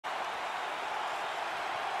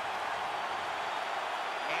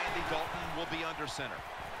Andy Dalton will be under center.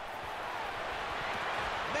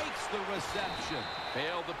 Makes the reception.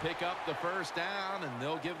 Failed to pick up the first down, and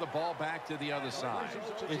they'll give the ball back to the other side.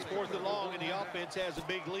 It's 4th and long, and the offense has a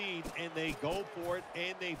big lead, and they go for it,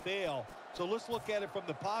 and they fail. So let's look at it from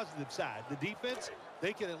the positive side. The defense,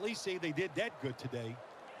 they can at least say they did that good today.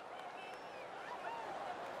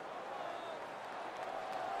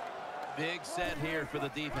 Big set here for the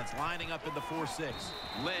defense, lining up in the 4-6.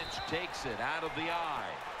 Lynch takes it out of the eye.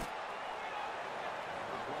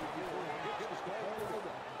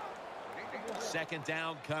 Second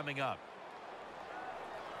down coming up.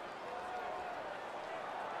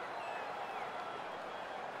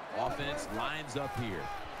 Offense lines up here.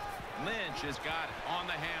 Lynch has got it on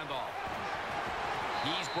the handoff.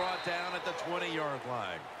 He's brought down at the 20-yard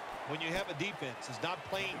line. When you have a defense that's not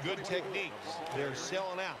playing good techniques, they're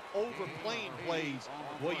selling out, overplaying plays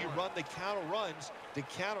while you run the counter runs to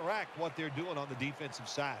counteract what they're doing on the defensive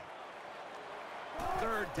side.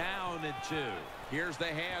 3rd down and 2. Here's the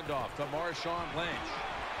handoff to Marshawn Lynch.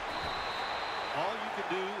 All you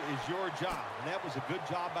can do is your job, and that was a good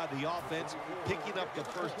job by the offense, picking up the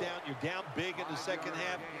first down. You're down big in the second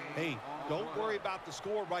half. Hey, don't worry about the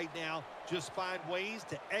score right now. Just find ways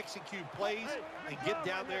to execute plays and get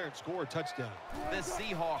down there and score a touchdown. The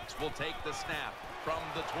Seahawks will take the snap from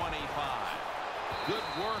the 25.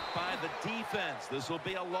 Good work by the defense. This will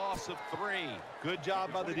be a loss of 3. Good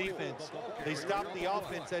job by the defense. They stopped the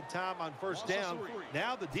offense that time on first down.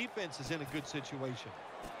 Now the defense is in a good situation.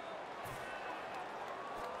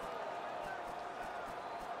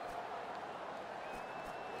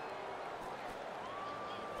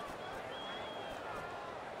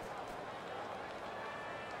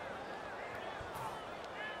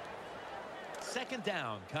 Second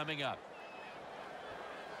down coming up.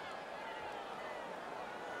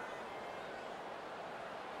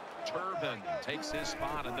 Turbin takes his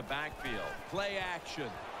spot in the backfield. Play action.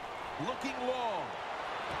 Looking long.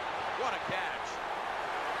 What a catch.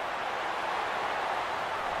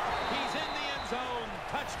 He's in the end zone.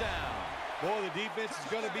 Touchdown. Boy, the defense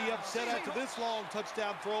is going to be upset after this long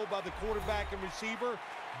touchdown throw by the quarterback and receiver.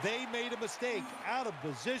 They made a mistake out of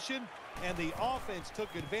position, and the offense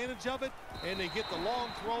took advantage of it, and they get the long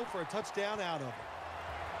throw for a touchdown out of it.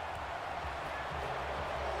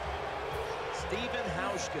 Stephen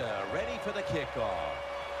Hauschka ready for the kickoff.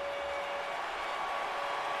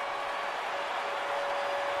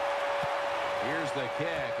 Here's the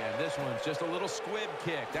kick, and this one's just a little squib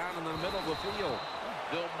kick down in the middle of the field.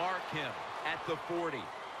 They'll mark him at the 40.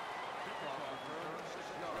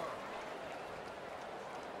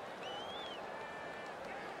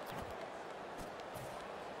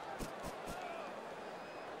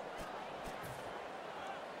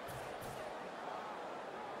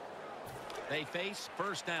 They face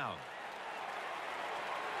first down.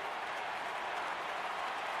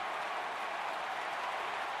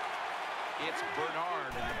 It's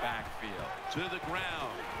Bernard in the backfield. To the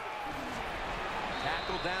ground.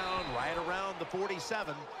 Tackled down right around the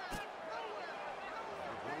 47.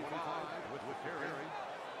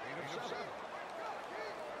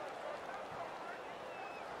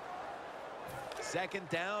 Second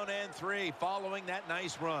down and 3 following that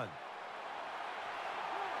nice run.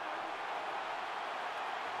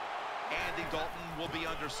 Andy Dalton will be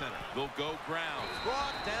under center. They'll go ground.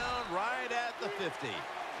 Brought down right at the 50.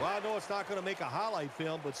 Well, I know it's not going to make a highlight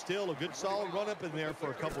film, but still a good solid run up in there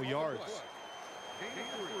for a couple yards.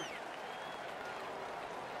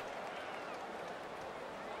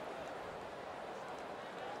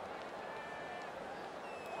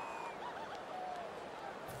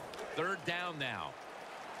 Third down now.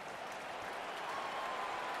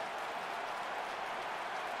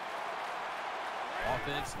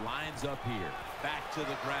 Offense lines up here. Back to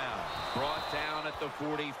the ground. Brought down at the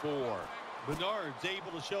 44. Bernard's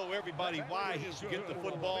able to show everybody why he should get the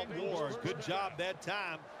football more. Good job that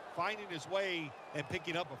time, finding his way and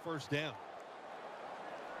picking up a first down.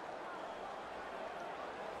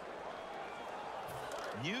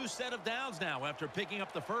 New set of downs now after picking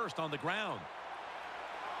up the first on the ground.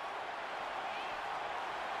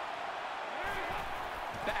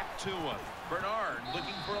 Back to him. Bernard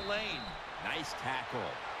looking for a lane. Nice tackle.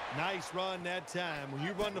 Nice run that time. When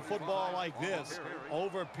you run the football like this,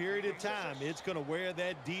 over a period of time, it's going to wear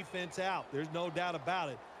that defense out. There's no doubt about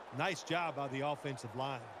it. Nice job by the offensive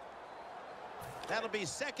line. That'll be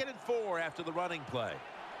 2nd and 4 after the running play.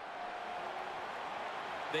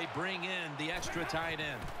 They bring in the extra tight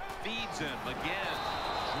end. Feeds him again.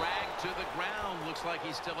 Dragged to the ground. Looks like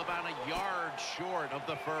he's still about a yard short of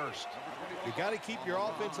the first. You got to keep your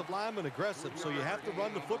offensive lineman aggressive, so you have to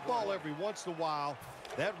run the football every once in a while.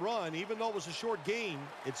 That run, even though it was a short gain,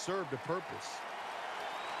 it served a purpose.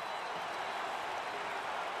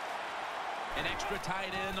 An extra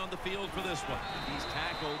tight end on the field for this one. He's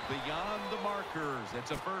tackled beyond the markers.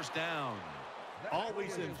 It's a first down.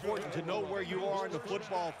 Always important to know where you are in the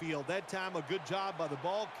football field. That time, a good job by the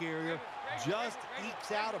ball carrier. Just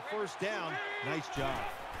ekes out a first down. Nice job.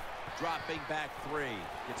 Dropping back 3.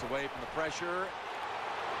 Gets away from the pressure.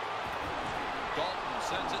 Dalton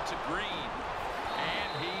sends it to Green.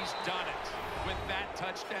 And he's done it. With that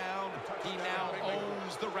touchdown, he now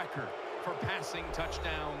owns the record for passing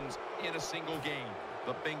touchdowns in a single game.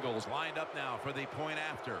 The Bengals lined up now for the point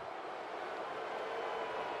after.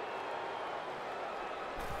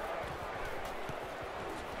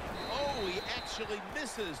 Oh, he actually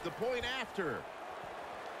misses the point after.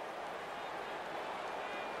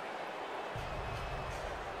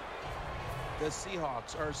 The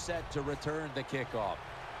Seahawks are set to return the kickoff.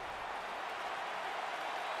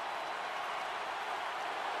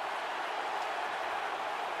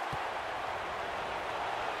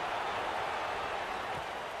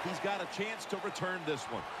 He's got a chance to return this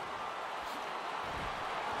one.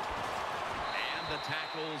 And the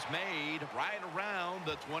tackle's made right around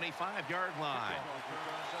the 25-yard line.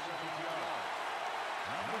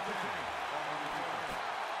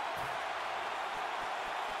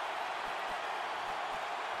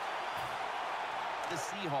 The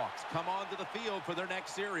Seahawks come onto the field for their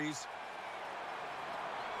next series.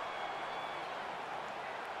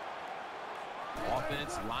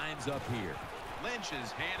 Offense lines up here. Lynch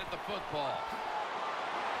has handed the football.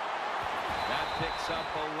 That picks up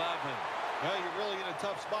 11. Well, you're really in a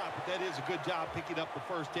tough spot, but that is a good job picking up the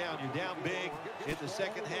first down. You're down big in the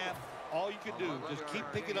second half. All you can do, just keep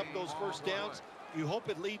picking up those first downs. You hope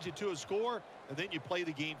it leads you to a score, and then you play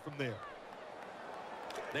the game from there.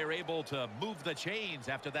 They're able to move the chains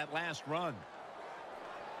after that last run.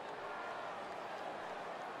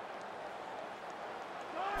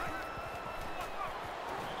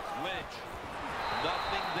 Lynch.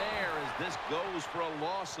 Nothing there as this goes for a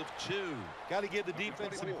loss of 2. Got to give the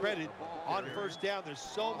defense some credit on first down. There's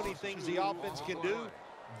so many things the offense can do.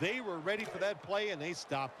 They were ready for that play, and they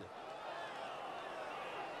stopped it.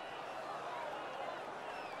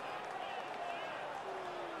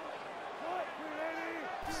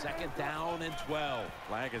 Second down and 12.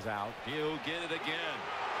 Flag is out. He'll get it again.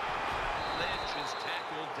 Lynch is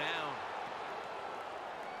tackled down.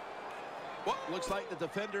 Well, looks like the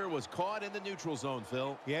defender was caught in the neutral zone,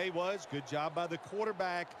 Phil. Yeah, he was. Good job by the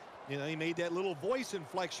quarterback. You know, he made that little voice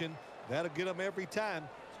inflection. That'll get him every time.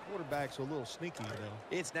 This quarterback's a little sneaky, you know.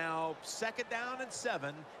 It's now second down and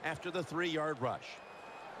 7 after the 3-yard rush.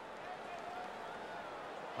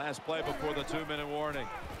 Last play before the 2-minute warning.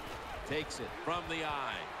 Takes it from the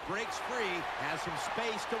eye. Breaks free. Has some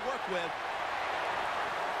space to work with.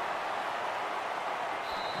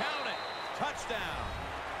 Count it. Touchdown.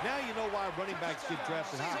 Now you know why running backs get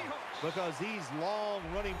drafted high. Because these long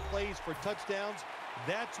running plays for touchdowns,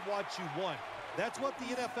 that's what you want. That's what the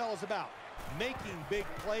NFL is about. Making big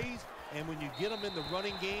plays, and when you get them in the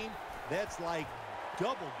running game, that's like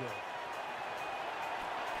double good.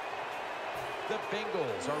 The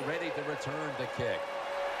Bengals are ready to return the kick.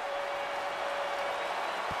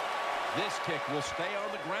 This kick will stay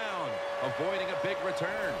on the ground, avoiding a big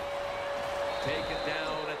return. Taken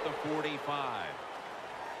down at the 45.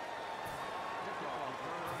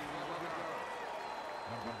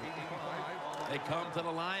 They come to the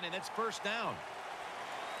line, and it's first down.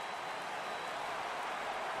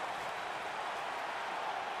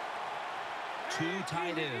 Two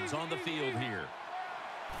tight ends on the field here.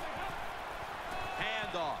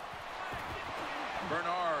 Handoff.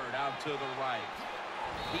 Bernard out to the right.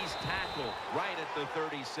 He's tackled right at the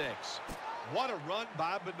 36. What a run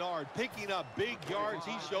by Bernard, picking up big yards.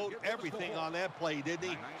 He showed everything on that play, didn't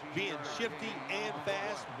he? Being shifty and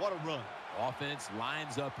fast. What a run. Offense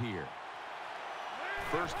lines up here.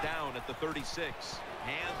 First down at the 36.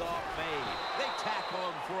 Handoff made. They tackle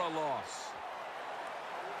him for a loss.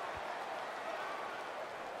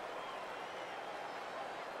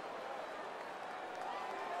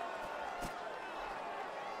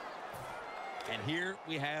 And here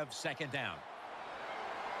we have second down.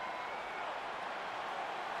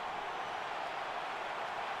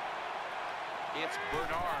 It's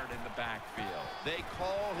Bernard in the backfield. They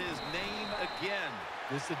call his name again.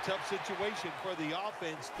 This is a tough situation for the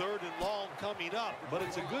offense. 3rd and long coming up. But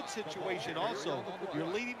it's a good situation also. You're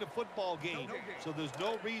leading the football game, so there's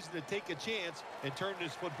no reason to take a chance and turn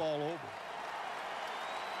this football over.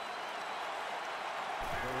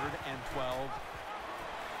 3rd and 12.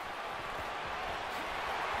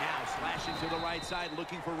 Now slashing to the right side,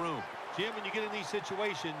 looking for room. Jim, when you get in these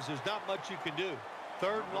situations, there's not much you can do.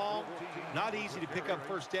 3rd and long, not easy to pick up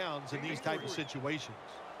first downs in these type of situations.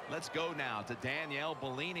 Let's go now to Danielle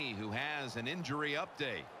Bellini, who has an injury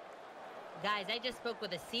update. Guys, I just spoke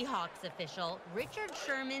with a Seahawks official. Richard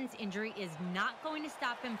Sherman's injury is not going to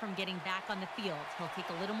stop him from getting back on the field. He'll take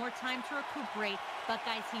a little more time to recuperate, but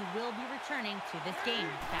guys, he will be returning to this game.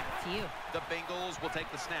 Back to you. The Bengals will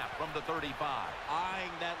take the snap from the 35. Eyeing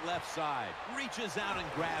that left side, reaches out and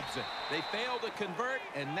grabs it. They fail to convert,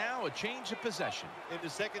 and now a change of possession. In the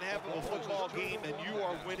second half of a football game and you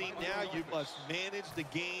are winning, now you must manage the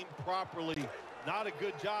game properly. Not a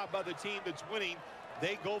good job by the team that's winning.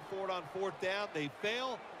 They go for it on 4th down. They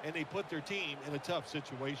fail, and they put their team in a tough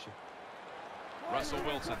situation. Russell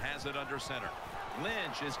Wilson has it under center.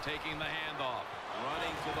 Lynch is taking the handoff.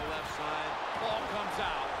 Running to the left side. Ball comes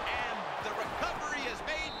out. And the recovery is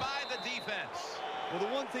made by the defense. Well,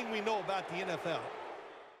 the one thing we know about the NFL,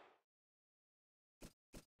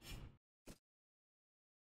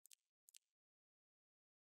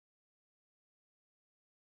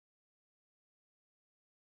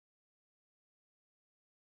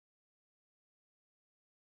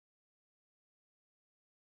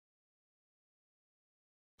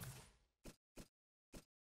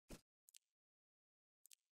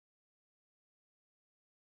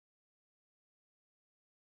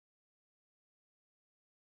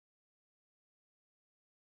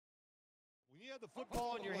 when you have the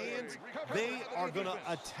football in your hands, they are going to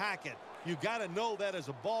attack it. You got to know that as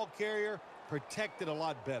a ball carrier, protect it a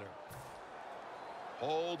lot better.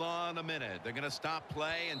 Hold on a minute. They're going to stop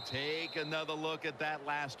play and take another look at that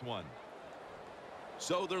last one.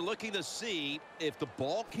 So they're looking to see if the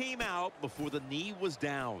ball came out before the knee was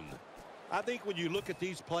down. I think when you look at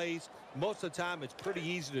these plays, most of the time it's pretty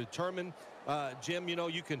easy to determine. Jim, you know,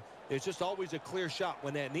 it's just always a clear shot.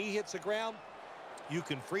 When that knee hits the ground, you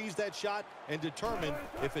can freeze that shot and determine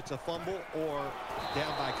if it's a fumble or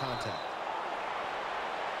down by contact.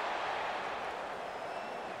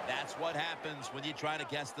 That's what happens when you try to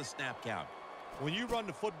guess the snap count. When you run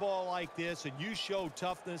the football like this and you show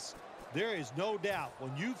toughness, there is no doubt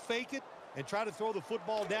when you fake it and try to throw the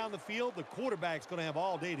football down the field, the quarterback's going to have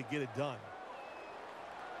all day to get it done.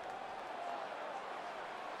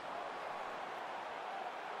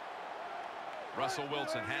 Russell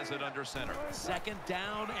Wilson has it under center. 2nd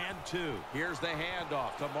down and 2. Here's the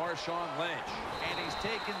handoff to Marshawn Lynch. And he's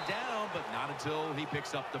taken down, but not until he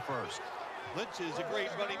picks up the first. Lynch is a great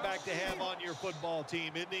running back to have on your football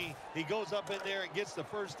team, isn't he? He goes up in there and gets the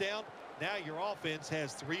first down. Now your offense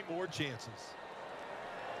has 3 more chances.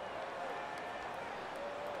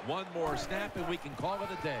 One more snap and we can call it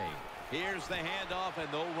a day. Here's the handoff and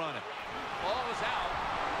they'll run it. Ball is out.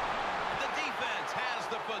 The defense has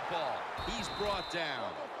the football. He's brought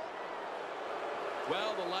down.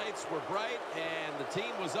 Well, the lights were bright and the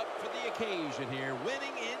team was up for the occasion here,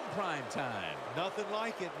 winning in prime time. Nothing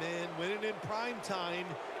like it, man. Winning in prime time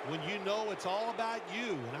when you know it's all about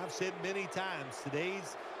you. And I've said many times,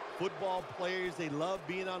 today's football players, they love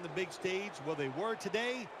being on the big stage. Well, they were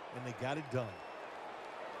today, and they got it done.